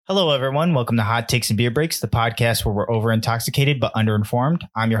Hello, everyone. Welcome to Hot Takes and Beer Breaks, the podcast where we're over intoxicated but underinformed.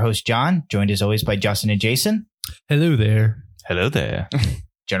 I'm your host, John, joined as always by Justin and Jason. Hello there. Hello there.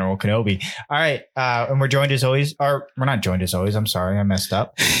 General Kenobi. All right. And we're joined as always, or we're not joined as always. I'm sorry. I messed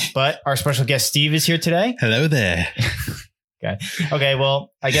up. But our special guest, Steve, is here today. Hello there. Okay.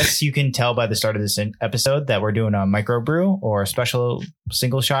 Well, I guess you can tell by the start of this episode that we're doing a microbrew or a special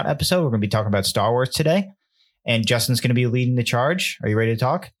single shot episode. We're going to be talking about Star Wars today. And Justin's going to be leading the charge. Are you ready to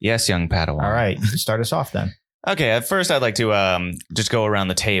talk? Yes, young Padawan. All right. Start us off then. Okay. At first, I'd like to just go around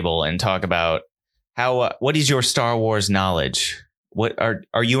the table and talk about how. What is your Star Wars knowledge? What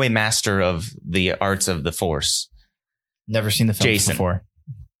are you a master of the arts of the Force? Never seen the film Jason. before.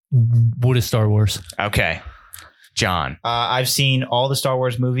 What is Star Wars? Okay, John. I've seen all the Star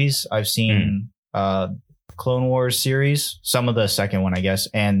Wars movies. I've seen Clone Wars series, some of the second one, I guess,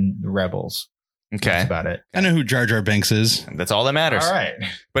 and Rebels. Okay, That's about it. I know who Jar Jar Binks is. That's all that matters. All right.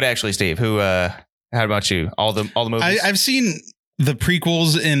 But actually, Steve, who? How about you? All the movies. I've seen the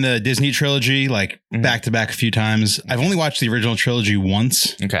prequels in the Disney trilogy like back to back a few times. I've only watched the original trilogy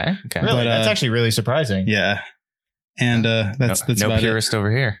once. Okay. Really? But, That's actually really surprising. Yeah, and that's no about purist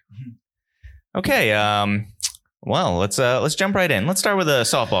over here. Okay. Well, let's jump right in. Let's start with a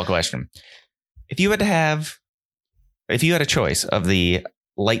softball question. If you had a choice of the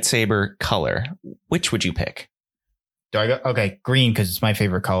lightsaber color, which would you pick? Do I go? Okay, green because it's my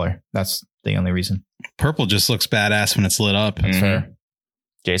favorite color. That's the only reason. Purple just looks badass when it's lit up. That's fair.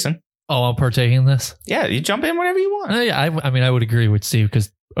 Jason? Oh, I'm partaking in this? Yeah, you jump in whenever you want. Yeah, I mean, I would agree with Steve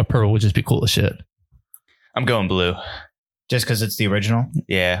because a purple would just be cool as shit. I'm going blue. Just because it's the original?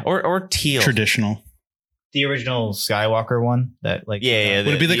 Yeah, or teal. Traditional. The original Skywalker one? That like Yeah.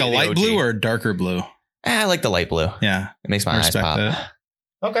 Would it be like a the light OG. blue or a darker blue? I like the light blue. Yeah, It makes my I eyes respect pop. that.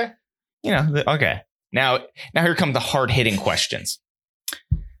 Okay. You know, okay. Now here come the hard-hitting questions.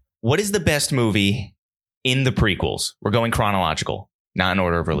 What is the best movie in the prequels? We're going chronological, not in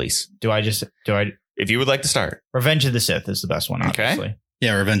order of release. Do I If you would like to start. Revenge of the Sith is the best one, Okay. obviously.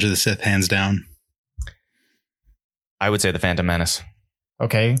 Yeah, Revenge of the Sith, hands down. I would say The Phantom Menace.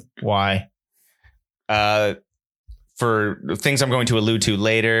 Okay. Why? For things I'm going to allude to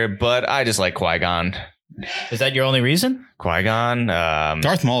later, but I just like Qui-Gon. Is that your only reason? Qui-Gon.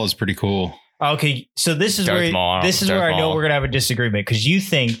 Darth Maul is pretty cool. Okay, so this is Darth where Maul. I know we're gonna have a disagreement because you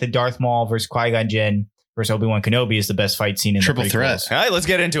think the Darth Maul versus Qui-Gon Jinn versus Obi-Wan Kenobi is the best fight scene in Triple the threat. prequels. All right, let's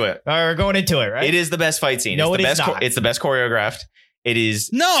get into it. All right, we're going into it, right? It is the best fight scene. No, it's the it is best not. It's the best choreographed. It is.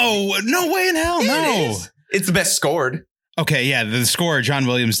 No way in hell, Yeah, it no. is. It's the best scored. Okay, yeah, the score, John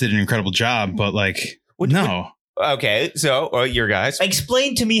Williams did an incredible job, but like, no. Okay, so your guys.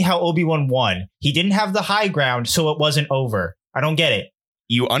 Explain to me how Obi-Wan won. He didn't have the high ground, so it wasn't over. I don't get it.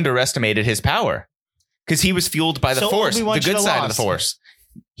 You underestimated his power because he was fueled by the So Force, Obi-Wan the good should've side of lost. the Force.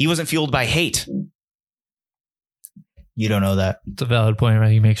 He wasn't fueled by hate. You don't know that. It's a valid point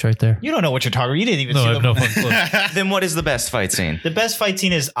he makes right there. You don't know what you're talking about. You didn't even No, see I have the no fucking clue. Then what is the best fight scene? The best fight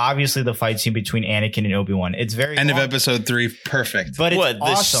scene is obviously the fight scene between Anakin and Obi-Wan. It's very End of long, episode 3, perfect. but it's What the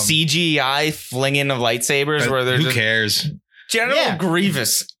awesome. CGI flinging of lightsabers? But Where they're who just, cares? General Yeah.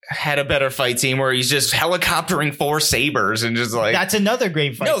 Grievous had a better fight scene where he's just helicoptering 4 sabers and just like That's another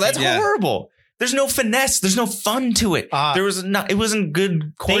great fight. no, that's scene. Yeah. horrible. There's no finesse. There's no fun to it. There was not. It wasn't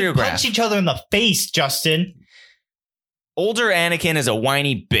good They choreographed. punch each other in the face, Justin. Older Anakin is a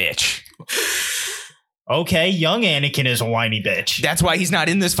whiny bitch. Okay, young Anakin is a whiny bitch. That's why he's not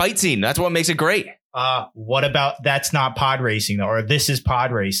in this fight scene. That's what makes it great. What about that's not pod racing though, or this is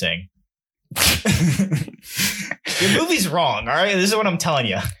pod racing? Your movie's wrong. All right, this is what I'm telling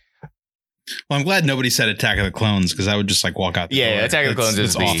you. Well, I'm glad nobody said Attack of the Clones because I would just like walk out. The Yeah, door. Attack of the Clones is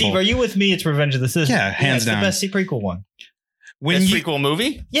It's the- awful. Steve, are you with me? It's Revenge of the Sith. Yeah, hands it's down. the best prequel one. When Best you, prequel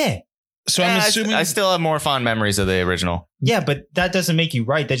movie? Yeah, so I'm assuming I still have more fond memories of the original. yeah, but that doesn't make you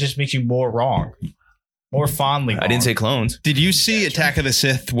right. That just makes you more wrong, more fondly. I didn't say clones. Did you see Attack of the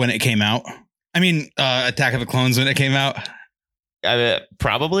Sith when it came out? I mean, Attack of the Clones when it came out.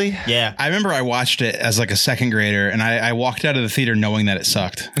 Probably. Yeah, I remember I watched it as like a second grader, and I walked out of the theater knowing that it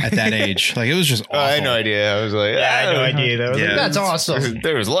sucked at that age. Like it was just awful. I had no idea. I was like, I had no idea. That was Yeah. like, that's awesome.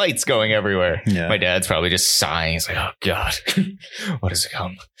 There was lights going everywhere. Yeah. My dad's probably just sighing. He's like, "Oh God, what has it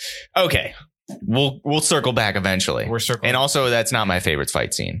come?" Okay, we'll circle back eventually. We're circling. And also, that's not my favorite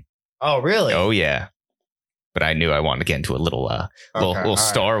fight scene. Oh, really? Oh yeah, but I knew I wanted to get into a little all right,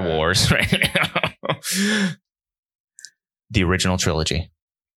 Star all right. Wars right now. The original trilogy.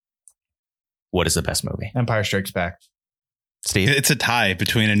 What is the best movie, Empire Strikes Back. Steve? It's a tie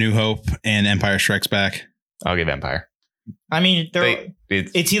between A New Hope and Empire Strikes Back. I'll give Empire. I mean,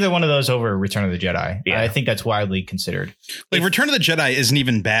 It's it's either one of those over Return of the Jedi. Yeah. I think that's widely considered. Like Return of the Jedi isn't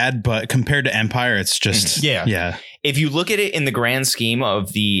even bad, but compared to Empire, it's just Yeah. if you look at it in the grand scheme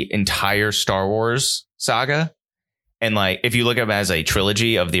of the entire Star Wars saga, and like if you look at it as a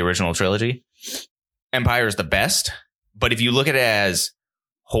trilogy of the original trilogy, Empire is the best. But if you look at it as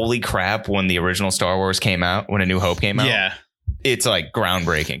holy crap, when the original Star Wars came out, when A New Hope came out, Yeah. it's like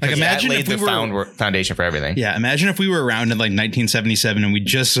groundbreaking. Like, 'Cause imagine that if laid we the were- foundation for everything. Yeah. Imagine if we were around in like 1977 and we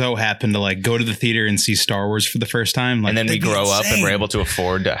just so happened to like go to the theater and see Star Wars for the first time. Like, And then we that'd be grow up and insane. we're able to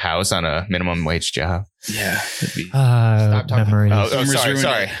afford a house on a minimum wage job. Yeah. That'd be, Stop talking. Memories. Summer's ruined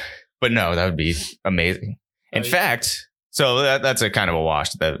sorry. it. But no, that would be amazing. In Oh, yeah. fact, so that's a kind of a wash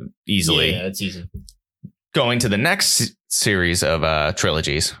that easily. Yeah, it's easy. Going to the next series of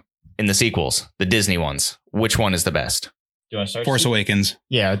trilogies in the sequels, the Disney ones. Which one is the best? Do you want to start? Force Steve? Awakens.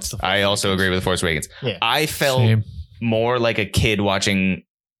 Yeah, it's the. I also agree with The Force Awakens. Yeah. I felt Same. more like a kid watching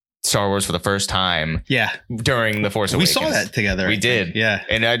Star Wars for the first time Yeah. during The Force We Awakens. saw that together. We I think. did. Yeah.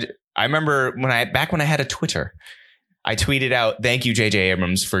 And I remember when I had a Twitter, I tweeted out, "Thank you, J.J.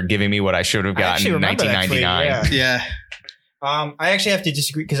 Abrams, for giving me what I should have I gotten actually in remember that tweet, 1999." yeah. Yeah. I actually have to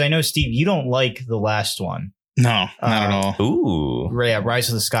disagree because I know Steve, you don't like the last one, No, not at all. Ooh. Rise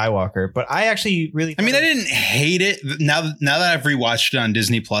of the Skywalker, but I actually really. I mean, thought I didn't hate it. Now that I've rewatched it on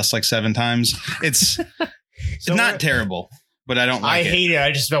Disney Plus like 7 times, it's So not we're- terrible, but I don't I like it. hate it.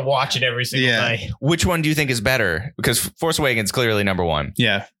 I just been watching every single Yeah. night. Which one do you think is better? Because Force Awakens clearly number one.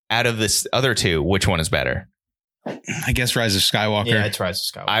 Yeah. Out of this other two, which one is better? I guess Rise of Skywalker. Yeah, it's Rise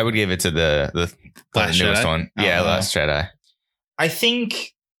of Skywalker. I would give it to the Last newest Jedi? one. Oh, Yeah, wow. Last Jedi. I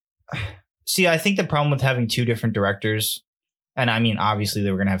think. See, I think the problem with having 2 different directors, and I mean, obviously they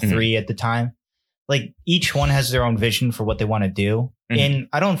were going to have Mhm. 3 at the time. Like each one has their own vision for what they want to do, Mhm. and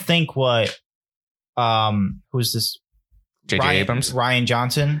I don't think what, who's this? J.J. Abrams. Ryan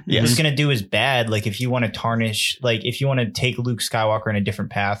Johnson Yes. was going to do is bad. Like if you want to tarnish, like if you want to take Luke Skywalker in a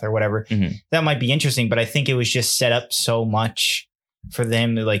different path or whatever, Mhm. that might be interesting. But I think it was just set up so much for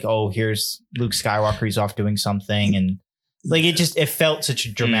them. Like, oh, here's Luke Skywalker. He's off doing something. And like, it felt such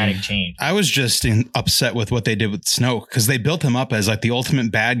a dramatic change. I was just upset with what they did with Snoke because they built him up as like the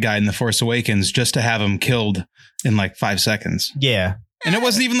ultimate bad guy in The Force Awakens just to have him killed in like 5 seconds. Yeah. And it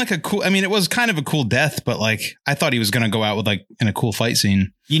wasn't even like a cool, I mean, it was kind of a cool death, but like I thought he was going to go out with like in a cool fight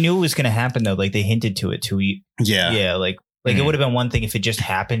scene. You knew it was going to happen though. Like they hinted to it too. Yeah. Yeah. Like it Mhm. would have been one thing if it just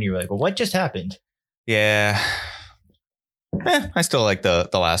happened. You're like, well, what just happened? Yeah. I still like the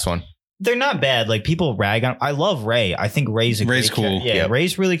last one. They're not bad. Like people rag on. I love Rey. I think Rey's Rey's great cool. character. Yeah, Yep.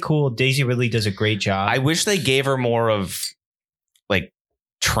 Rey's really cool. Daisy Ridley does a great job. I wish they gave her more of like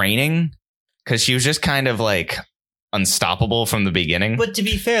training because she was just kind of like unstoppable from the beginning. But to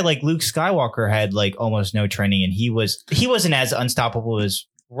be fair, like Luke Skywalker had like almost no training, and he wasn't as unstoppable as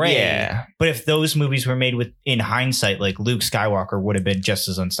Rey. Yeah. But if those movies were made with, in hindsight, like Luke Skywalker would have been just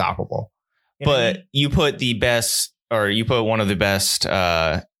as unstoppable. You know what I But mean? you put the best, or you put one of the best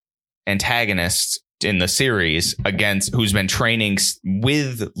antagonists in the series against who's been training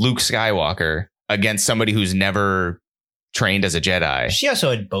with Luke Skywalker against somebody who's never trained as a Jedi. She also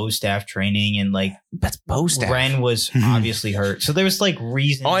had bow staff training, and like That's bow staff. Ren was obviously hurt, so there was like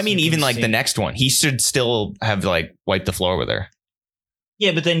reasons. Oh, I mean, you even can like say- the next one, he should still have like wiped the floor with her.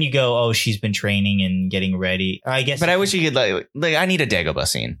 Yeah, but then you go, oh, she's been training and getting ready. I guess. But I wish you could like I need a Dagobah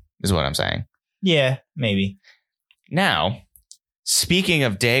scene, is what I'm saying. Yeah, maybe. Now, speaking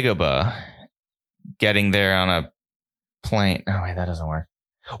of Dagobah getting there on a plane. Oh, wait, that doesn't work.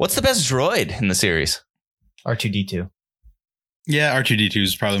 What's the best droid in the series? R2D2. Yeah. R2D2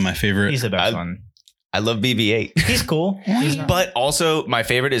 is probably my favorite. He's the best I- one. I love BB-8. He's cool. He's not- But also, my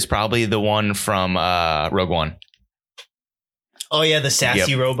favorite is probably the one from Rogue One. oh yeah, the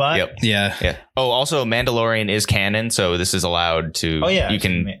sassy Yep. robot. Yep. Yeah. Yeah. Oh, also, Mandalorian is canon, so this is allowed to. Oh, yeah. You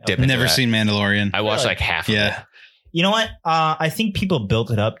can dip into Never that. seen Mandalorian. I watched Really? like half of Yeah. it. You know what? I think people built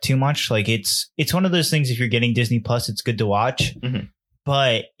it up too much. Like it's one of those things. If you're getting Disney Plus, it's good to watch. Mhm.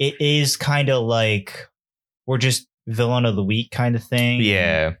 But it is kind of like we're just villain of the week kind of thing.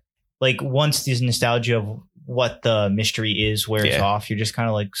 Yeah. Like once this nostalgia of what the mystery is wears Yeah. off, you're just kind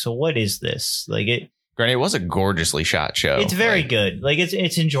of like, so what is this? Like Granted, it was a gorgeously shot show. it's very Like, good. Like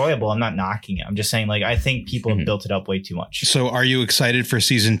it's enjoyable. I'm not knocking it. I'm just saying like I think people Mhm. have built it up way too much. So are you excited for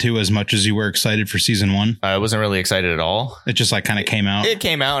season 2 as much as you were excited for season 1? I wasn't really excited at all. It just like kind of came out. It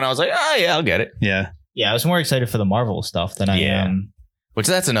came out, and I was like, oh, yeah, I'll get it. Yeah. Yeah, I was more excited for the Marvel stuff than I Yeah. am. Which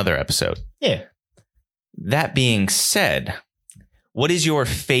that's another episode. Yeah. That being said, what is your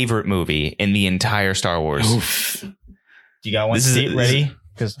favorite movie in the entire Star Wars? Oof. You got one This is- seat this ready?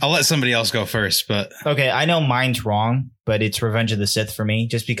 because I'll let somebody else go first, but okay, I know mine's wrong, but it's Revenge of the Sith for me,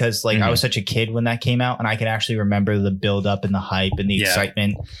 just because like I was such a kid when that came out, and I can actually remember the build up and the hype and the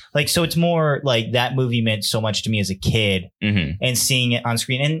excitement. Like, so it's more like that movie meant so much to me as a kid, and seeing it on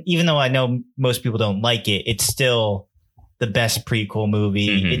screen. And even though I know most people don't like it, it's still the best prequel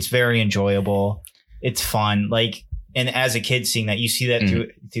movie. It's very enjoyable. It's fun. Like, and as a kid seeing that, you see that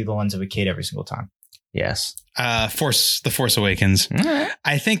through the lens of a kid every single time. Yes. The Force Awakens.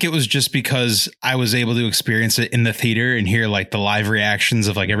 I think it was just because I was able to experience it in the theater and hear like the live reactions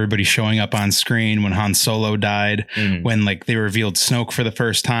of like everybody showing up on screen when Han Solo died, when like they revealed Snoke for the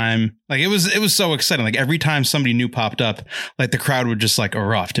first time. Like it was so exciting. Like every time somebody new popped up, like the crowd would just like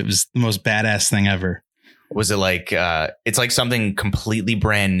erupt. It was the most badass thing ever. Was it like it's like something completely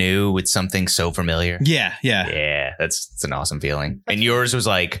brand new with something so familiar? Yeah. That's an awesome feeling. And yours was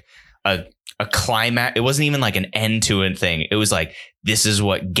like a climax. It wasn't even like an end to it thing. It was like, this is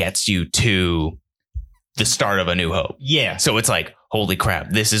what gets you to the start of A New Hope. Yeah. So it's like, holy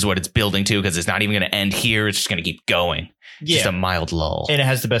crap, this is what it's building to, because it's not even going to end here. It's just going to keep going. Just a mild lull. And it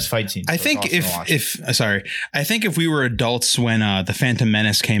has the best fight scenes. I think I think if we were adults when The Phantom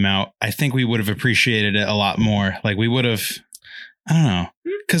Menace came out, I think we would have appreciated it a lot more. Like we would have, I don't know,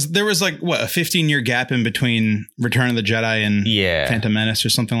 because there was like a 15-year gap in between Return of the Jedi and Phantom Menace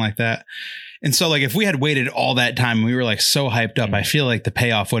or something like that. And so like if we had waited all that time and we were like so hyped up, I feel like the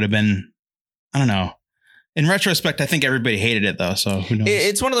payoff would have been, I don't know. In retrospect, I think everybody hated it though. So who knows?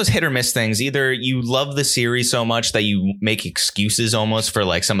 It's one of those hit or miss things. Either you love the series so much that you make excuses almost for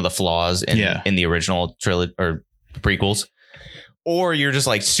like some of the flaws in the original trilogy or prequels, or you're just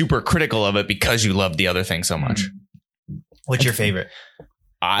like super critical of it because you love the other thing so much. What's your favorite?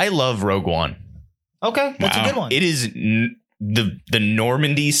 I love Rogue One. Okay, that's a good one. It is the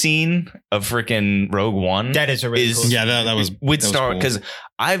Normandy scene of freaking Rogue One. That is a really cool scene. that was with that Star was cool. Because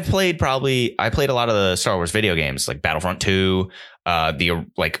I played a lot of the Star Wars video games like Battlefront 2, the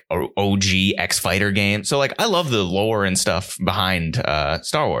like OG X Fighter game. So like I love the lore and stuff behind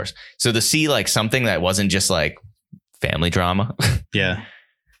Star Wars. So to see like something that wasn't just like family drama,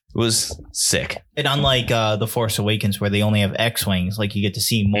 was sick. And unlike The Force Awakens, where they only have X-Wings, like you get to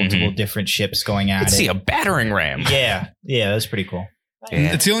see multiple different ships going at it. See a battering ram. Yeah, that's pretty cool.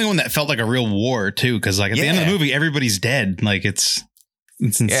 Yeah. It's the only one that felt like a real war too, because like at the end of the movie, everybody's dead. Like it's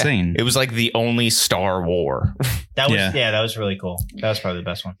insane. It was like the only Star War. That was really cool. That was probably the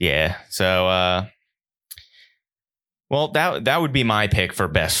best one. Yeah. So, well, that would be my pick for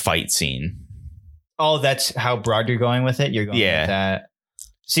best fight scene. Oh, that's how broad you're going with it. You're going with that.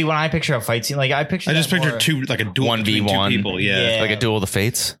 See, when I picture a fight scene, like I picture two, like a duel 1v1 people. Yeah. Like a duel of the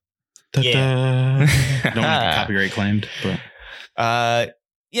fates. Don't want to get copyright claimed, but I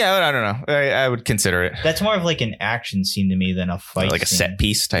don't know. I would consider it. That's more of like an action scene to me than a fight, like a scene. set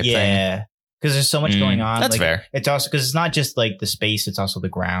piece type thing. Yeah, because there's so much going on. That's like, fair. It's also because it's not just like the space; it's also the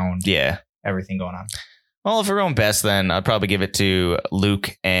ground. Yeah, everything going on. Well, if we're going best, then I'd probably give it to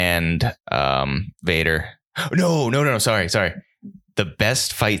Luke and Vader. No. Sorry. The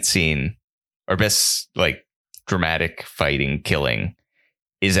best fight scene or best like dramatic fighting killing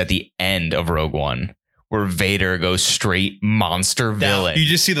is at the end of Rogue One, where Vader goes straight monster villain. You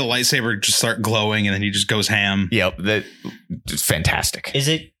just see the lightsaber just start glowing and then he just goes ham. Yep. That's fantastic. Is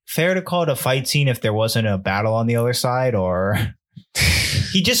it fair to call it a fight scene if there wasn't a battle on the other side, or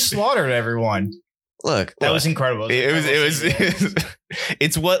he just slaughtered everyone? Look, that was incredible. It was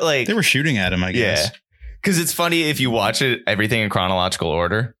it's what like they were shooting at him, I guess. Yeah. Because it's funny if you watch it, everything in chronological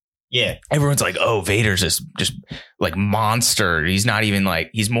order. Yeah. Everyone's like, oh, Vader's this just like monster. He's not even like,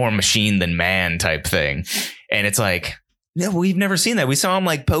 he's more machine than man type thing. And it's like, no, we've never seen that. We saw him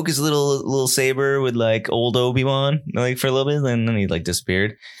like poke his little saber with like old Obi-Wan like for a little bit. And then he like disappeared.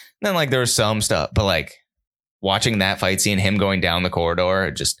 And then like there was some stuff, but like watching that fight scene, him going down the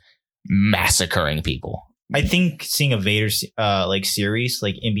corridor, just massacring people. I think seeing a Vader like series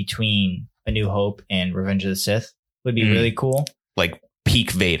like in between A New Hope and Revenge of the Sith would be really cool. Like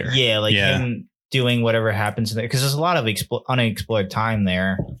peak Vader. Yeah, like him doing whatever happens there, because there's a lot of unexplored time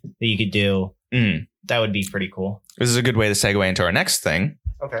there that you could do. That would be pretty cool. This is a good way to segue into our next thing.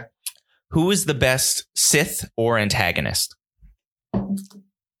 Okay. Who is the best Sith or antagonist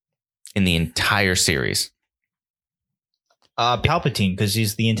in the entire series? Palpatine, because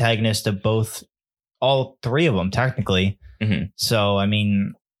he's the antagonist of all three of them, technically. So, I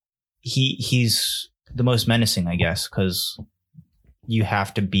mean, he's the most menacing, I guess, because you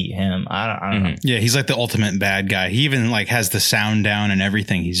have to beat him. I don't know. Yeah, he's like the ultimate bad guy. He even like has the sound down and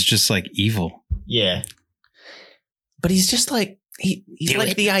everything. He's just like evil. Yeah. But he's just like, he's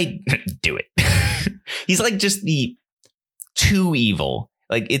like do it. He's like just the too evil.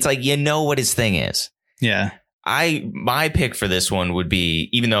 Like, it's like, you know what his thing is. Yeah. My pick for this one would be,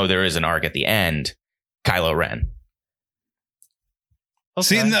 even though there is an arc at the end, Kylo Ren. Okay.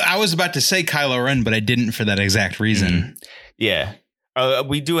 See, I was about to say Kylo Ren, but I didn't for that exact reason. Yeah.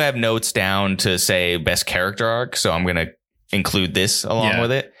 We do have notes down to say best character arc, so I'm going to include this along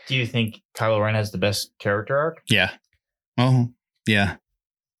with it. Do you think Kylo Ren has the best character arc? Yeah. Oh, yeah.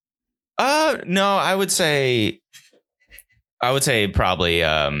 No, I would say probably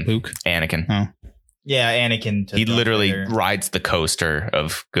Luke. Anakin. Oh. Yeah, Anakin. He literally rides the coaster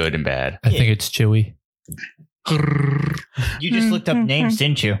of good and bad. I think it's Chewie. You just looked up names,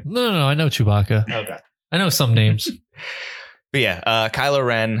 didn't you? No, I know Chewbacca. Okay. I know some names. But yeah, Kylo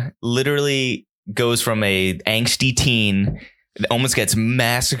Ren literally goes from a angsty teen that almost gets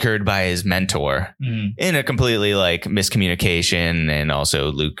massacred by his mentor in a completely like miscommunication, and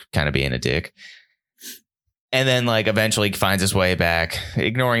also Luke kind of being a dick. And then like eventually finds his way back,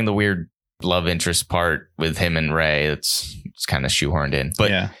 ignoring the weird love interest part with him and Rey. It's kind of shoehorned in.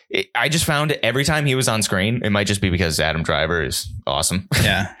 But Yeah. I just found every time he was on screen, it might just be because Adam Driver is awesome.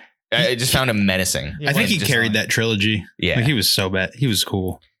 Yeah. I just found him menacing. I think he Just carried like- that trilogy. Yeah. Like he was so bad. He was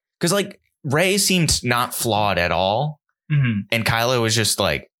cool. Because like Rey seemed not flawed at all. And Kylo was just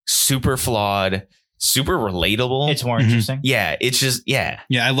like super flawed, super relatable. It's more interesting. Yeah, it's just, yeah.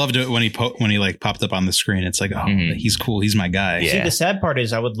 Yeah. I loved it when he like popped up on the screen. It's like, oh, he's cool. He's my guy. Yeah. See, the sad part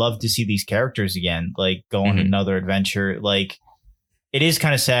is I would love to see these characters again, like go on another adventure. Like, it is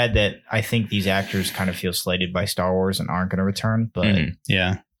kind of sad that I think these actors kind of feel slighted by Star Wars and aren't going to return, but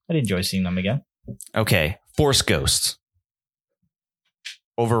Yeah. I'd enjoy seeing them again. Okay, Force Ghosts.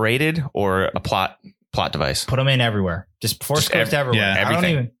 Overrated or a plot device? Put them in everywhere. Just Force Just Ghost everywhere. yeah, I don't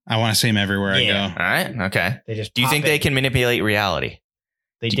everything. even. I want to see him everywhere Yeah. I All right, okay. They just. Do you pop think in. they can manipulate reality?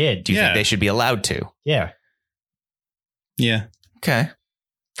 They did. Do you Yeah. think they should be allowed to? Yeah. go. Yeah. Okay.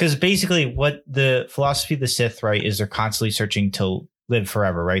 Because basically, what the philosophy of the Sith, right, is they're constantly searching to live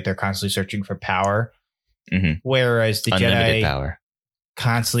forever, right? They're constantly searching for power. Whereas the Unlimited Jedi power.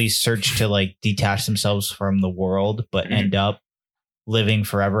 constantly search to like detach themselves from the world, but end up living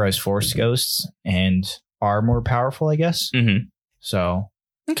forever as Force ghosts and are more powerful, I guess. So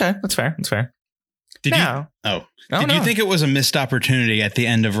Okay, that's fair. That's fair. Did Now- you? Oh, Did no. you think it was a missed opportunity at the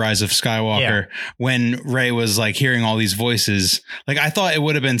end of Rise of Skywalker when Rey was like hearing all these voices? Like, I thought it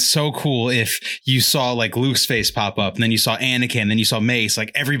would have been so cool if you saw like Luke's face pop up, and then you saw Anakin, then you saw Mace,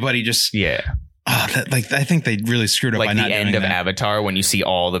 like everybody just, Yeah. I think they really screwed up by Like not the end doing of that. Avatar when you see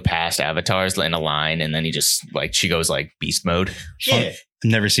all the past avatars in a line, and then he just like she goes like beast mode. yeah, I've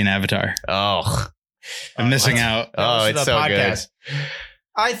never seen Avatar. Oh, I'm missing what? out. oh, Listen it's to the so podcast. good.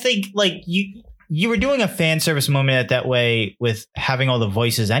 I think like you were doing a fan service moment at that way with having all the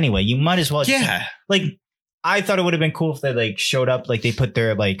voices anyway. You might as well. Yeah. Like, I thought it would have been cool if they like showed up, like they put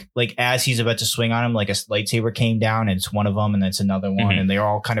their like as he's about to swing on him, like a lightsaber came down and it's one of them and it's another one, and they're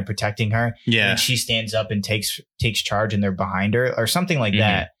all kind of protecting her. Yeah. And she stands up and takes charge and they're behind her or something like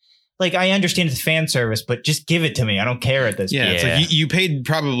that. Like, I understand it's fan service, but just give it to me. I don't care at this Yeah. point. It's like you paid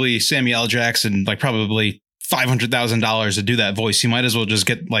probably Samuel L. Jackson like probably $500,000 to do that voice. You might as well just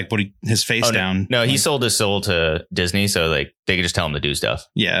get like his face down. No, he sold his soul to Disney, so like they could just tell him to do stuff.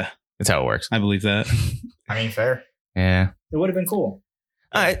 Yeah. That's how it works. I believe that. I mean, fair. Yeah. It would have been cool.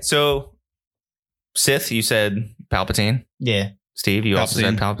 All right. So Sith, you said Palpatine. Yeah. Steve, you also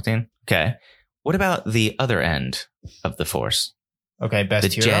said Palpatine. Okay. What about the other end of the Force? Okay. Best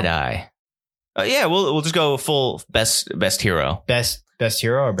The hero. Jedi. Yeah, we'll just go full best hero. Best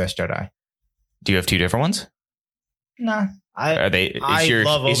hero or best Jedi? Do you have two different ones? Nah. Are they? I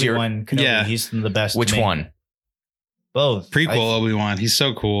love Obi-Wan Kenobi. Yeah. He's the best. Which to me. one? Both. Prequel Obi-Wan. He's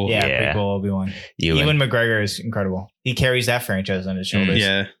so cool. Yeah, Yeah. prequel Obi-Wan. Ewan. Ewan McGregor is incredible. He carries that franchise on his shoulders.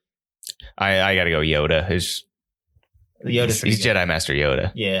 Yeah. I got to go Yoda. He's Yoda's pretty good. Jedi Master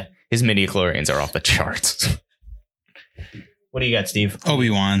Yoda. Yeah. His midi-chlorians are off the charts. What do you got, Steve?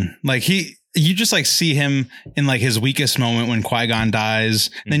 Obi-Wan. Like you just like see him in like his weakest moment when Qui-Gon dies.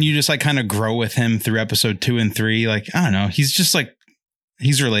 Then you just like kind of grow with him through episode 2 and 3. Like, I don't know. He's just like,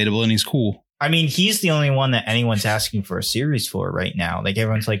 he's relatable and he's cool. I mean, he's the only one that anyone's asking for a series for right now. Like,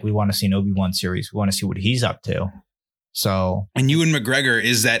 everyone's like, we want to see an Obi-Wan series. We want to see what he's up to. So, And Ewan McGregor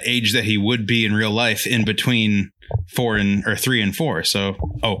is that age that he would be in real life in between 3 and 4. So,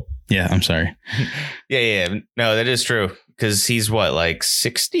 yeah, I'm sorry. Yeah. No, that is true. Because he's what, like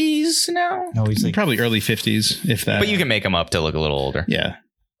 60s now? no, he's like, Probably early 50s, if that. But you can make him up to look a little older. Yeah.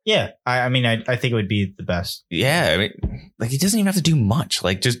 yeah. I mean, I think it would be the best. Yeah. I mean, like he doesn't even have to do much.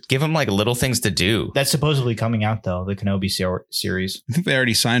 Like just give him like little things to do. That's supposedly coming out, though, the Kenobi series. I think they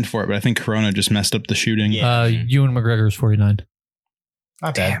already signed for it, but I think Corona just messed up the shooting. Yeah. Ewan McGregor is 49.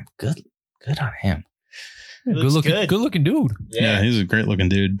 Not bad. Damn, good on him. He Good looks looking, good. good looking dude. Yeah, he's a great looking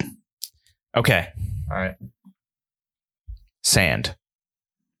dude. Okay, All right. sand.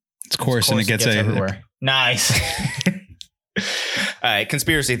 It's coarse and it gets everywhere. Nice. All right,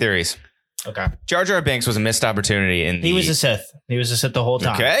 conspiracy theories. Okay. Jar Jar Binks was a missed opportunity in He was a Sith. He was a Sith the whole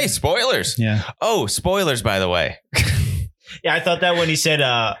time. Okay, spoilers. Yeah. Oh, spoilers, by the way. Yeah, I thought that when he said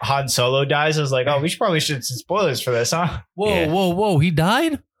Han Solo dies, I was like, oh, we should some spoilers for this, huh? Whoa. He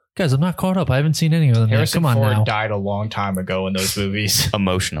died? Guys, I'm not caught up. I haven't seen any of them yet. Harrison Come on Ford now. died a long time ago in those movies.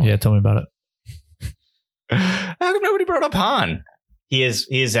 Emotional. Yeah, tell me about it. How come nobody brought up Han? He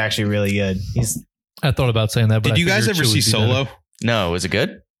is actually really good. I thought about saying that, but Did you guys ever see Solo? No, was it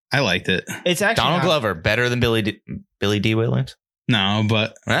good? I liked it. It's actually Donald not- Glover better than Billy D. Williams? No,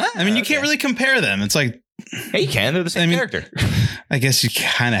 but I mean, you can't really compare them. It's like, Hey, you can. They're the same character. I guess you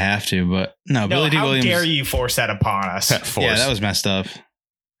kind of have to, but no, No, Billy D. how Williams. dare you force that upon us? Force. Yeah, that was messed up.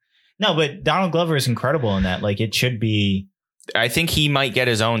 No, but Donald Glover is incredible in that. Like, it should be. I think he might get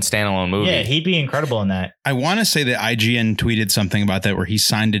his own standalone movie. Yeah, he'd be incredible in that. I want to say that IGN tweeted something about that where he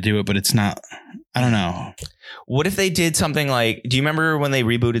signed to do it, but it's not. I don't know. What if they did something like? Do you remember when they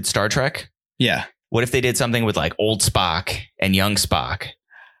rebooted Star Trek? Yeah. What if they did something with like old Spock and young Spock,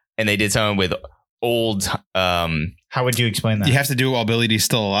 and they did something with old? How would you explain that? You have to do it while Billy D's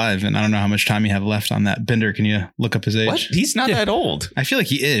still alive, and I don't know how much time you have left on that. Bender, can you look up his age? What? He's not that old. I feel like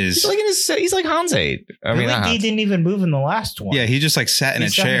he is. He's like in his. He's like Han's age. I mean, Billy not D Hans. didn't even move in the last one. Yeah, he just like sat in He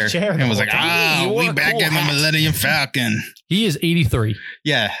a sat in chair, a chair and was the like, whole time. He wore we a back cool in the hat. Millennium Falcon. He is 83.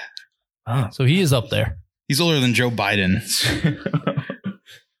 Yeah, So he is up there. he's older than Joe Biden.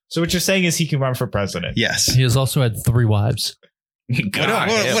 So what you're saying is he can run for president. Yes. He has also had 3 wives.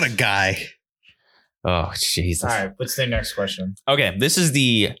 What a guy. Oh Jesus! All right. What's the next question? Okay, this is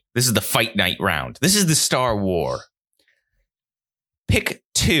the fight night round. This is the Star War. Pick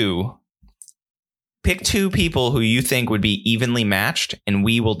two people who you think would be evenly matched, and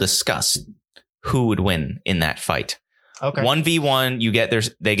we will discuss who would win in that fight. Okay. 1v1. You get their.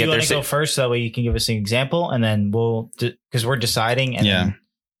 They Do get you their. want to go first? That way you can give us an example, and then we'll because we're deciding. And Yeah. then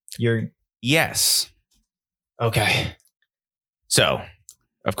you're Yes. okay. So,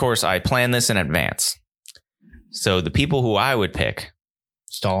 of course, I plan this in advance. So the people who I would pick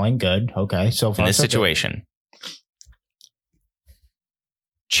Stalling. Good. Okay. So far, in this so good. situation: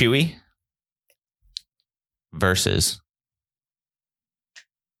 Chewie versus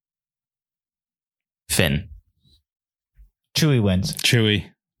Finn. Chewie wins. Chewie.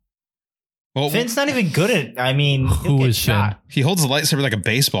 Well, Finn's not even good at. I mean, he'll Who get is Finn? shot. he holds the lightsaber like a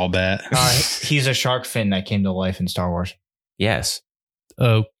baseball bat. He's a shark fin that came to life in Star Wars. Yes.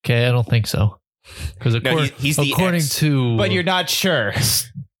 Okay, I don't think so. Because he's the according X. to But you're not sure.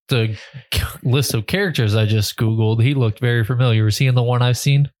 the list of characters I just Googled, he looked very familiar. Was he in the one I've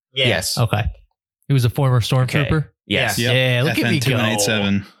seen? Yeah. Yes. Okay. He was a former stormtrooper. Yes. Yeah. Yeah, look at me go.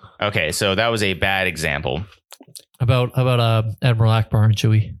 FN-287. Okay, so that was a bad example. How about Admiral Akbar and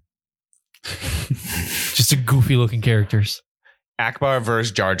Chewie? Just a goofy looking characters. Akbar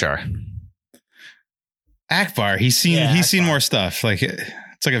versus Jar Jar. Akbar, he's seen Akbar. more stuff. Like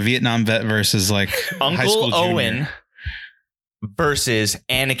it's like a Vietnam vet versus like high school Uncle junior. Owen versus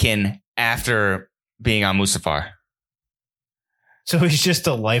Anakin after being on Mustafar. So he's just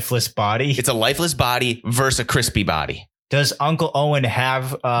a lifeless body. It's a lifeless body versus a crispy body. Does Uncle Owen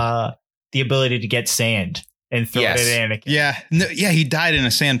have the ability to get sand and throw Yes. it at Anakin? Yeah, no, yeah, he died in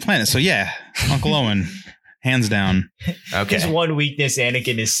a sand planet. So yeah, Uncle Owen, hands down. Okay. His one weakness,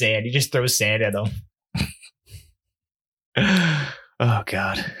 Anakin, is sand. He just throws sand at him. Oh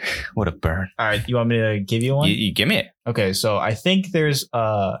God, what a burn! All right, you want me to give you one? You give me it. Okay, so I think there's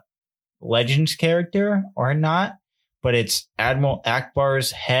a Legends character or not, but it's Admiral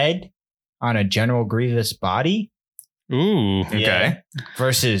Akbar's head on a General Grievous body. Ooh, Okay.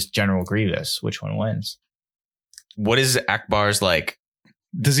 Versus General Grievous. Which one wins? What is Akbar's like?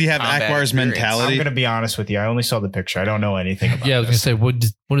 does he have Combat Akbar's experience. I'm mentality? going to be honest with you. I only saw the picture. I don't know anything about Yeah, I was gonna this. say, what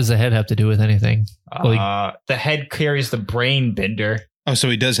does the head have to do with anything? The head carries the brain bender. Oh, so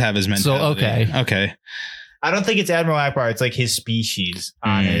he does have his mentality. okay. Okay. I don't think it's Admiral Akbar. It's like his species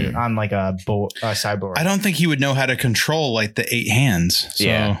on like a cyborg. I don't think he would know how to control like the 8 hands. So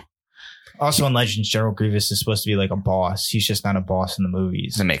Yeah. Also in Legends, General Grievous is supposed to be like a boss. He's just not a boss in the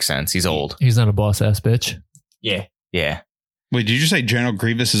movies. That makes sense. He's old. He's not a boss ass bitch. Yeah. Yeah. wait, did you say General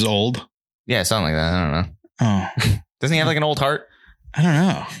Grievous is old? Yeah, something like that. I don't know. Oh, Doesn't he have like an old heart? I don't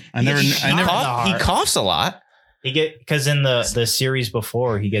know. I never. shot I never. him. He coughs a lot. Because in the series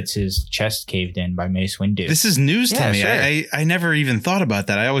before, he gets his chest caved in by Mace Windu. This is news to Yeah, me. sure. I never even thought about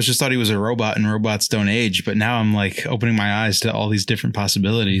that. I always just thought he was a robot and robots don't age. But now I'm like opening my eyes to all these different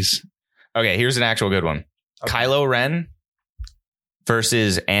possibilities. Okay, here's an actual good one. Okay. Kylo Ren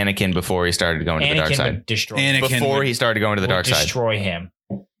versus Anakin before he started going to the dark Anakin side. would destroy Anakin Before would- he started going to the would dark side. destroy him.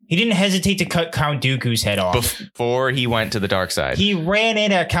 He didn't hesitate to cut Count Dooku's head off. Before he went to the dark side. He ran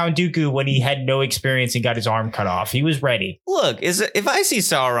in at Count Dooku when he had no experience and got his arm cut off. He was ready. Look, if I see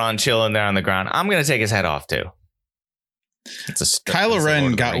Sauron chilling there on the ground, I'm going to take his head off too. Kylo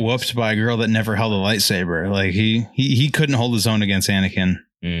Ren got whooped by a girl that never held a lightsaber. Like he couldn't hold his own against Anakin.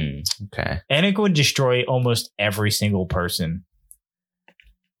 Okay. Anakin would destroy almost every single person.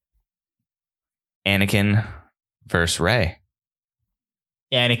 Anakin versus Rey.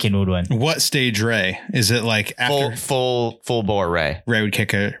 Anakin would win. What stage Rey? Is it like after Full bore Rey. Rey would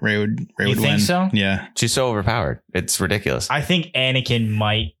kick a Rey would You think win? so? Yeah. She's so overpowered. It's ridiculous. I think Anakin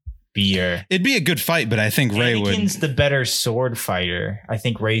might be her. It'd be a good fight, but I think Rey would. Anakin's the better sword fighter. I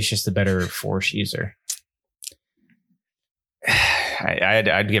think Rey's just the better force user.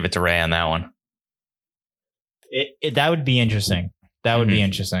 I'd give it to Rey on that one. That would be interesting. That would be Mhm.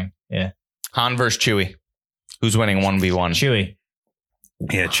 interesting. Yeah. Han versus Chewie. Who's winning 1v1? Chewie.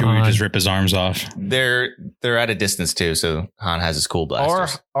 Yeah, Chewie would just rip his arms off. They're at a distance too, so Han has his cool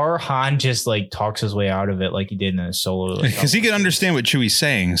blasters. Or Han just like talks his way out of it like he did in the solo. Because he could understand what Chewie's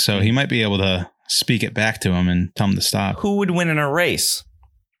saying, so he might be able to speak it back to him and tell him to stop. Who would win in a race?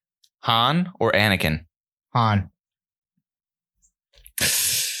 Han or Anakin? Han.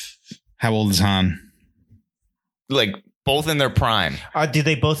 How old is Han? Like both in their prime. Do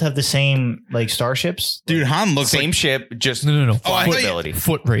they both have the same like starships? Dude, Han looks Same like... ship, just No. Oh, I flying thought you- ability.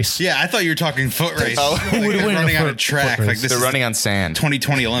 Foot race. Yeah, I thought you were talking foot race. Oh. Like Who would they're win a running on a foot track. race? Like this They're is running on sand.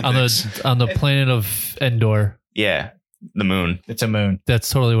 2020 On Olympics. the planet of Endor. Yeah, the moon. It's a moon. That's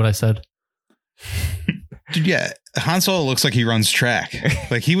totally what I said. Dude, yeah, Han Solo looks like he runs track.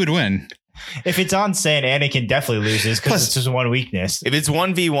 Like he would win. If it's on sand, Anakin definitely loses because Plus- it's just one weakness. If it's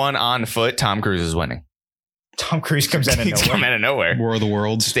 1v1 on foot, Tom Cruise is winning. Tom Cruise comes out of He's come nowhere. out of nowhere. War of the It's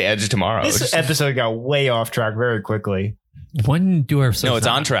Worlds. the edge of tomorrow. This episode got way off track very quickly. When do our No, it's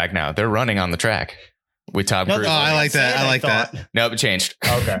on track now. They're running on the track with Tom No, Cruise. Oh, I like that. Sand, I like thought. that. Nope, it changed.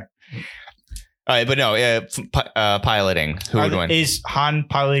 Okay. All right, but no, piloting. Who would win? Is Han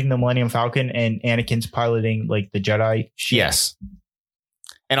piloting the Millennium Falcon and Anakin's piloting like the Jedi ship? Yes.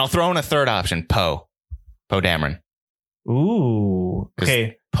 And I'll throw in a third option, Poe. Poe Dameron. Ooh.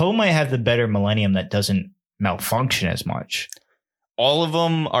 Okay. Poe might have the better Millennium that doesn't malfunction as much. All of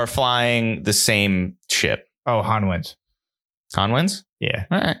them are flying the same ship. Oh, Han wins. Han wins? Yeah.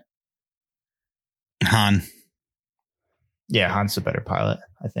 All right. Han. Yeah, Han's the better pilot,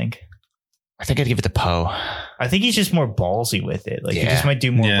 I think. I think I'd give it to Poe. I think he's just more ballsy with it. Like he Yeah. just might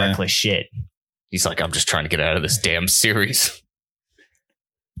do more Yeah. reckless shit. He's like, I'm just trying to get out of this damn series.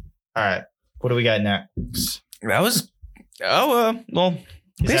 All right. What do we got next? That was, well,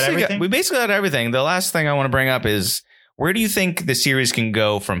 Is that everything? we basically got everything. The last thing I want to bring up is, where do you think the series can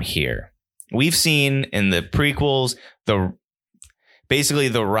go from here? We've seen in the prequels basically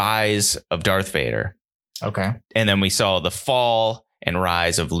the rise of Darth Vader, Okay. and then we saw the fall and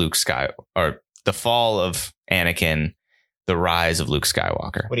rise of Luke or the fall of Anakin, the rise of Luke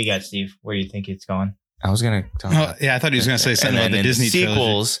Skywalker. What do you got, Steve? Where do you think it's going? I was gonna talk Oh, about yeah, I thought he was going to say something and about then the in Disney trilogy.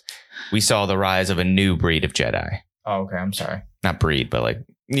 sequels, we saw the rise of a new breed of Jedi. Oh, okay. I'm sorry. Not breed, but like,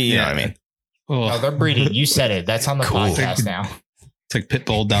 you know what I mean? Oh, No, they're breeding. You said it. That's on the Cool. podcast now. it's like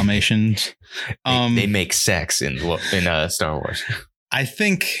Pitbull Dalmatians. They make sex in Star Wars. I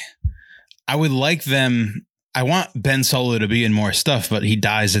think I would like them. I want Ben Solo to be in more stuff, but he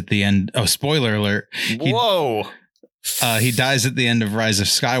dies at the end. Oh, spoiler alert. Whoa. He dies at the end of Rise of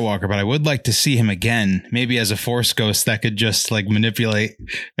Skywalker, but I would like to see him again, maybe as a Force ghost that could just like manipulate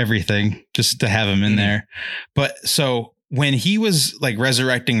everything, just to have him in there. But so when he was like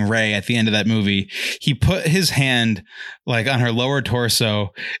resurrecting Rey at the end of that movie, he put his hand like on her lower torso,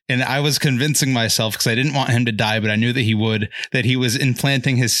 and I was convincing myself, because I didn't want him to die, but I knew that he would, that he was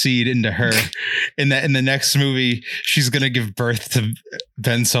implanting his seed into her, and that in the next movie she's gonna give birth to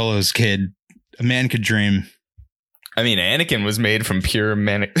Ben Solo's kid. A man could dream. I mean, Anakin was made from pure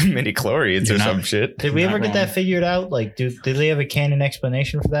midi-chlorians You're or not- some shit. Did we Not ever get wrong. that figured out? Like, did they have a canon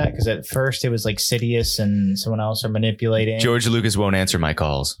explanation for that? Because at first it was like Sidious and someone else are manipulating. George Lucas won't answer my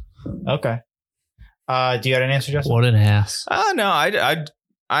calls. Okay. Do you got an answer, Justin? What an ass. No,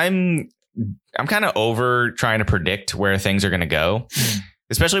 I'm kind of over trying to predict where things are going to go,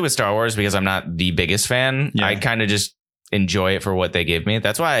 especially with Star Wars, because I'm not the biggest fan. Yeah. I kind of just enjoy it for what they give me.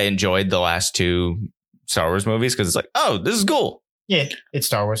 That's why I enjoyed the last two Star Wars movies because it's like, oh, this is cool. Yeah, it's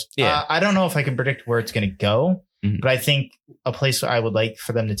Star Wars. Yeah. I don't know if I can predict where it's going to go, Mhm. but I think a place I would like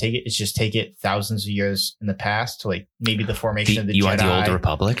for them to take it is just take it thousands of years in the past to like maybe the formation of the You Jedi. want the Old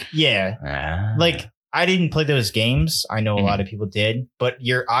Republic? Yeah. Ah. Like, I didn't play those games. I know a lot of people did, but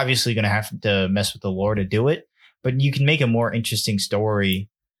you're obviously going to have to mess with the lore to do it. But you can make a more interesting story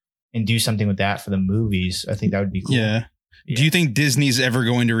and do something with that for the movies. I think that would be cool. Yeah. Do you think Disney's ever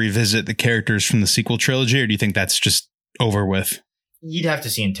going to revisit the characters from the sequel trilogy, or do you think that's just over with? You'd have to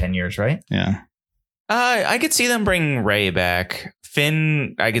see in 10 years, right? Yeah. I could see them bring Rey back.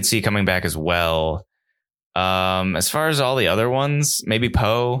 Finn, I could see coming back as well. As far as all the other ones, maybe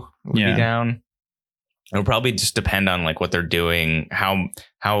Poe would be down. It'll probably just depend on like what they're doing, how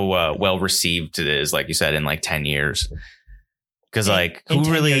well received it is, like you said, in like 10 years. Because like in who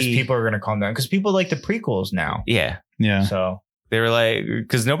 10 really years, people are going to calm down because people like the prequels now. Yeah. So They were like,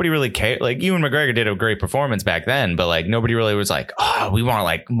 because nobody really cared. Like Ewan McGregor did a great performance back then, but like nobody really was like, oh, we want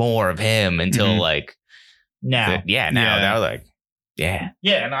like more of him until like now. now like, yeah.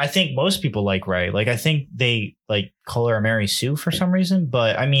 Yeah, and I think most people like Rey. Like, I think they like call her Mary Sue for some reason,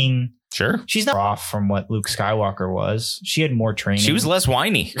 but I mean, Sure. she's not off from what Luke Skywalker was. She had more training. She was less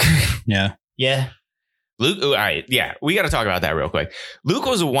whiny. Yeah. Yeah. Luke, all right, yeah, we got to talk about that real quick. Luke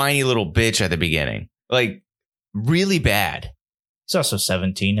was a whiny little bitch at the beginning, like really bad. He's also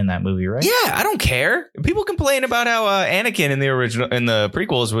 17 in that movie, right? Yeah, I don't care. People complain about how Anakin in the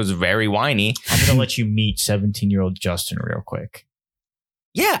prequels was very whiny. I'm going to let you meet 17-year-old Justin real quick.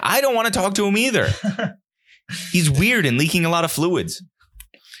 Yeah, I don't want to talk to him either. He's weird and leaking a lot of fluids.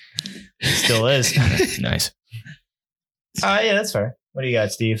 Still is. Nice. Yeah, that's fair. What do you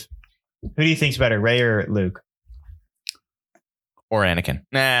got, Steve? Who do you think's better, Rey or Luke? Or Anakin.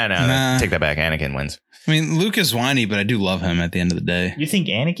 Nah. Take that back. Anakin wins. I mean, Luke is whiny, but I do love him at the end of the day. You think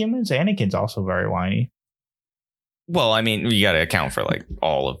Anakin wins? Anakin's also very whiny. Well, I mean, you got to account for like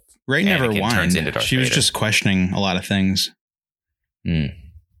all of Rey never Anakin whined. turns into Darth She was Vader. just questioning a lot of things.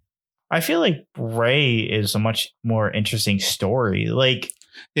 I feel like Rey is a much more interesting story. Like,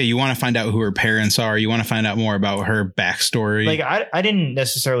 Yeah, you want to find out who her parents are. You want to find out more about her backstory. Like I didn't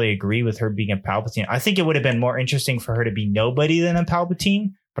necessarily agree with her being a Palpatine. I think it would have been more interesting for her to be nobody than a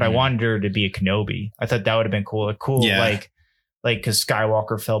Palpatine, but I wanted her to be a Kenobi. I thought that would have been cool. Like because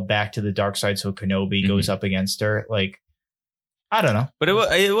Skywalker fell back to the dark side, so Kenobi goes up against her. Like, I don't know. But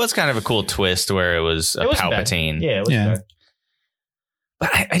it was kind of a cool twist where it was a Palpatine. Bad. Yeah, it was bad. But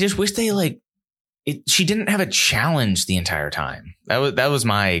I just wish they like it. She didn't have a challenge the entire time. That was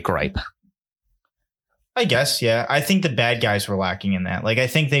my gripe. I guess, yeah. I think the bad guys were lacking in that. Like, I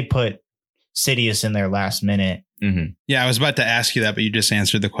think they put Sidious in there last minute. Mm-hmm. Yeah, I was about to ask you that, but you just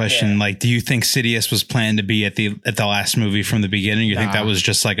answered the question. Yeah. Like, do you think Sidious was planned to be at the last movie from the beginning? You think that was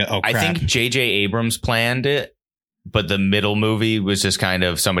just like I think J.J. Abrams planned it, but the middle movie was just kind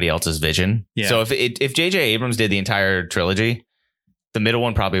of somebody else's vision. Yeah. So if J.J. Abrams did the entire trilogy, the middle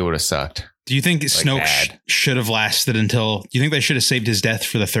one probably would have sucked. Do you think Snoke should have lasted until? Do you think they should have saved his death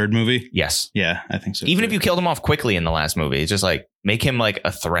for the third movie? Yes. Yeah, I think so. Even too. if you killed him off quickly in the last movie, it's just like make him like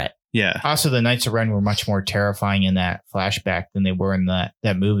a threat. Yeah. Also, the Knights of Ren were much more terrifying in that flashback than they were in that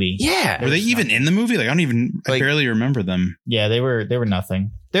movie. Yeah. Were they even in the movie? Like, I barely remember them. Yeah, they were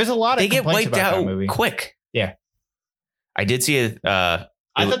nothing. There's a lot of they get complaints wiped about out that movie. quick. Yeah. I did see it. I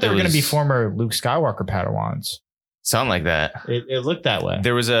thought they were going to be former Luke Skywalker Padawans. Something like that. It looked that way.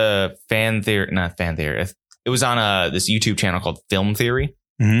 There was a not fan theory. It was on this YouTube channel called Film Theory.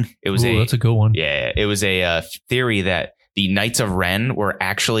 Mm-hmm. It was that's a good one. Yeah, it was a theory that the Knights of Ren were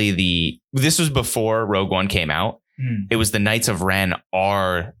actually this was before Rogue One came out. It was the Knights of Ren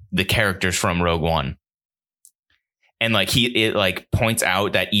are the characters from Rogue One. And like it points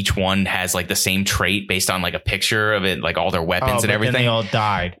out that each one has like the same trait based on like a picture of it, like all their weapons and everything. Then they all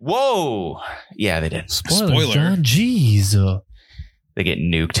died. Whoa. Yeah, they did. Spoiler. John, jeez. They get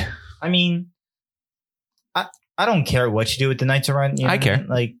nuked. I mean, I don't care what you do with the Knights of Ren. You know I care. what I mean?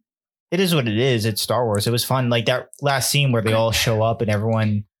 Like, it is what it is. It's Star Wars. It was fun. Like that last scene where they all show up and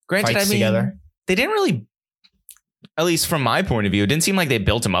everyone fights together. They didn't really, at least from my point of view, it didn't seem like they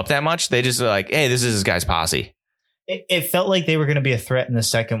built him up that much. They just were like, hey, this is this guy's posse. It felt like they were going to be a threat in the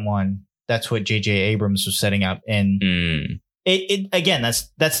second one. That's what J.J. Abrams was setting up. And it again,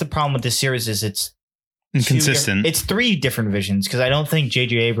 that's the problem with this series is it's inconsistent. It's three different visions because I don't think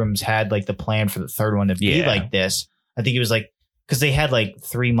J.J. Abrams had like the plan for the third one to be like this. I think it was like because they had like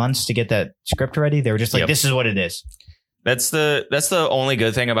 3 months to get that script ready. They were just like, this is what it is. That's the only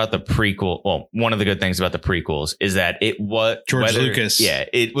good thing about the prequel. Well, one of the good things about the prequels is that it was George Lucas. Yeah,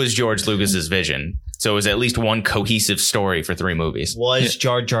 it was George Lucas's vision. So it was at least one cohesive story for 3 movies. Was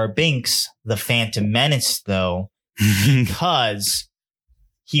Jar Jar Binks the Phantom Menace, though? Because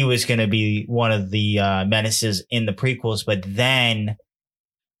he was going to be one of the menaces in the prequels, but then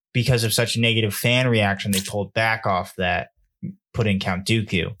because of such negative fan reaction, they pulled back off that, put in Count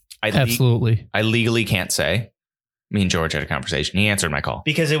Dooku. Absolutely. I legally can't say. Me and George had a conversation. He answered my call.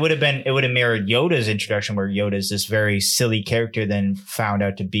 Because it would have mirrored Yoda's introduction, where Yoda's this very silly character, then found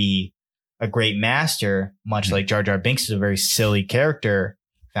out to be a great master, much like Jar Jar Binks is a very silly character,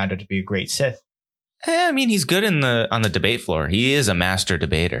 found out to be a great Sith. I mean, he's good on the debate floor. He is a master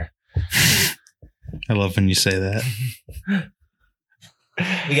debater. I love when you say that.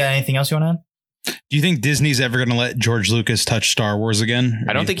 You got anything else you want to add? Do you think Disney's ever going to let George Lucas touch Star Wars again?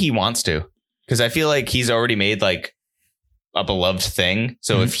 I don't think he wants to, because I feel like he's already made like a beloved thing.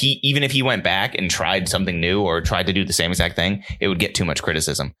 So if he went back and tried something new or tried to do the same exact thing, it would get too much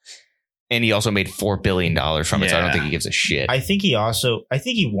criticism. And he also made $4 billion from it. So I don't think he gives a shit. I think he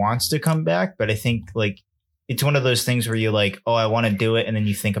wants to come back, but I think like it's one of those things where you're like, oh, I want to do it. And then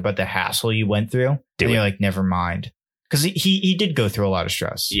you think about the hassle you went through. You're like, never mind. Because he did go through a lot of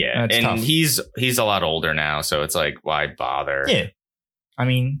stress. Yeah. And tough. he's a lot older now. So it's like, why bother? Yeah. I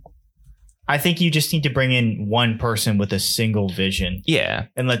mean, I think you just need to bring in one person with a single vision. Yeah.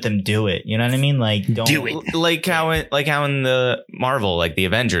 And let them do it. You know what I mean? Like, don't do it. Like how in the Marvel, like the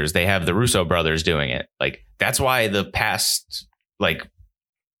Avengers, they have the Russo brothers doing it. Like that's why the past like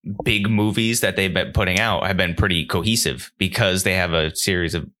big movies that they've been putting out have been pretty cohesive, because they have a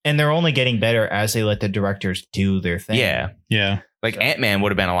series of, and they're only getting better as they let the directors do their thing. Yeah. Like Ant-Man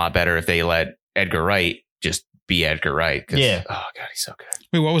would have been a lot better if they let Edgar Wright just be Edgar Wright. Yeah. Oh god, he's so good.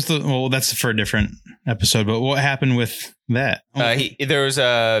 Wait, what was well, that's for a different episode, but what happened with that? There was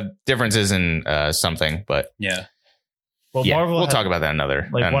differences in something, but Yeah. Well, yeah, Marvel we'll had, talk about that another.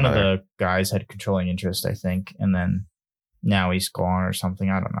 like one of the guys had controlling interest, I think, and then now he's gone or something.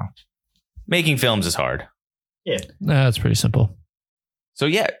 I don't know. Making films is hard. That's pretty simple. So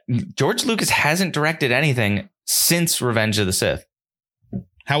yeah, George Lucas hasn't directed anything since Revenge of the Sith.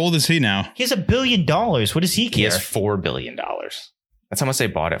 How old is he now? He has $1 billion. What does he care? He has $4 billion. That's how much they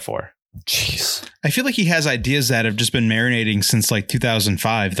bought it for. Jeez. I feel like he has ideas that have just been marinating since like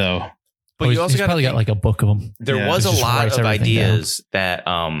 2005, though. But you also he's probably got like a book of them. There Yeah, was a just lot writes of everything ideas that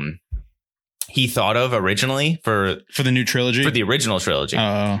he thought of originally for For the new trilogy? the original trilogy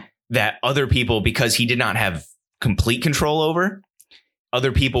Oh. that other people, because he did not have complete control over,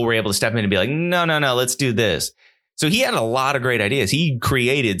 other people were able to step in and be like, no, let's do this. So he had a lot of great ideas. He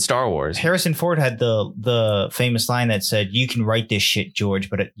created Star Wars. Harrison Ford had the famous line that said, "You can write this shit, George,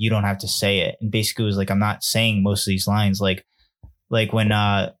 but you don't have to say it." And basically it was like, I'm not saying most of these lines. Like when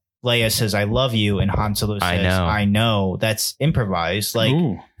Leia says, "I love you," and Han Solo says, I know. That's improvised. Like,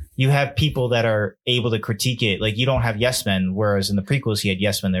 Ooh. you have people that are able to critique it. Like, you don't have yes men, whereas in the prequels, he had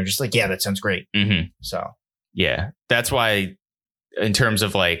yes men. They're just like, yeah, that sounds great. Mm-hmm. So, Yeah. That's why, in terms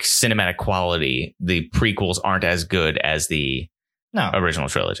of like cinematic quality, the prequels aren't as good as the no. original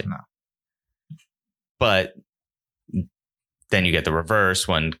trilogy. No. But then you get the reverse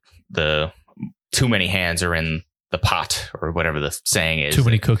when the too many hands are in the pot, or whatever the saying is. Too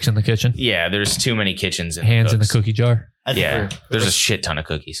many cooks in the kitchen. Yeah, there's too many kitchens and Hands in the cookie jar. I think Yeah, we're- there's a shit ton of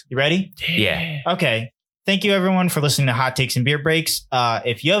cookies. You ready? Yeah. Okay. Thank you, everyone, for listening to Hot Takes and Beer Breaks.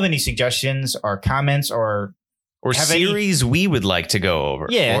 If you have any suggestions or comments, or Or have any- series we would like to go over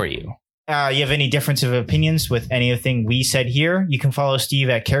Yeah. for you. you have any difference of opinions with anything we said here, you can follow Steve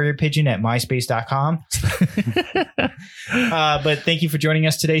at carrierpigeon at myspace.com. But thank you for joining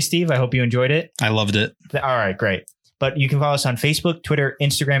us today, Steve. I hope you enjoyed it. I loved it. All right, great. But you can follow us on Facebook, Twitter,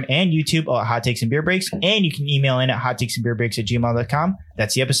 Instagram, and YouTube at Hot Takes and Beer Breaks. And you can email in at hottakesandbeerbreaks@gmail.com.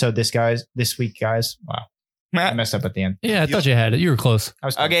 That's the episode this week, guys. Wow. I messed up at the end. Yeah, I thought you had it. You were close. I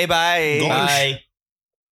was Okay, bye. Gosh. Bye.